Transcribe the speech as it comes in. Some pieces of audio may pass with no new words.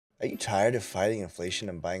Are you tired of fighting inflation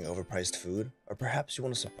and buying overpriced food? Or perhaps you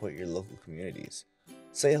want to support your local communities?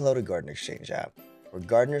 Say hello to Garden Exchange app, where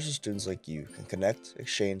gardeners and students like you can connect,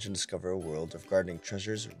 exchange, and discover a world of gardening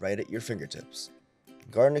treasures right at your fingertips.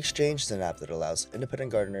 Garden Exchange is an app that allows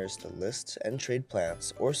independent gardeners to list and trade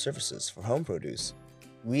plants or services for home produce.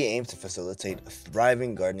 We aim to facilitate a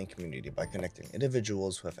thriving gardening community by connecting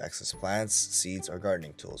individuals who have access to plants, seeds, or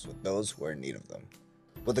gardening tools with those who are in need of them.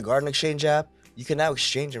 With the Garden Exchange app, you can now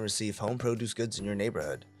exchange and receive home produce goods in your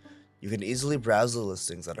neighborhood. You can easily browse the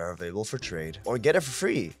listings that are available for trade or get it for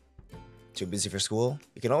free. Too busy for school?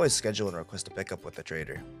 You can always schedule and request a pickup with the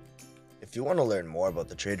trader. If you want to learn more about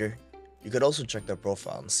the trader, you could also check their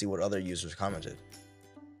profile and see what other users commented.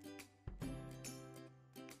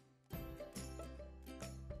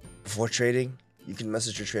 Before trading, you can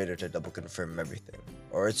message your trader to double confirm everything,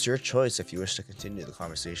 or it's your choice if you wish to continue the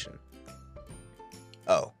conversation.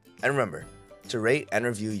 Oh, and remember, to rate and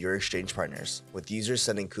review your exchange partners. With users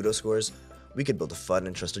sending kudos scores, we could build a fun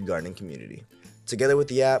and trusted gardening community. Together with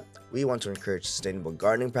the app, we want to encourage sustainable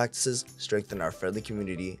gardening practices, strengthen our friendly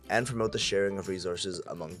community, and promote the sharing of resources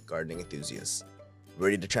among gardening enthusiasts.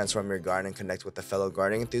 Ready to transform your garden and connect with a fellow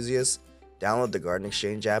gardening enthusiasts? Download the Garden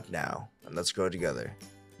Exchange app now, and let's grow together.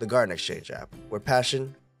 The Garden Exchange app, where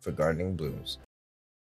passion for gardening blooms.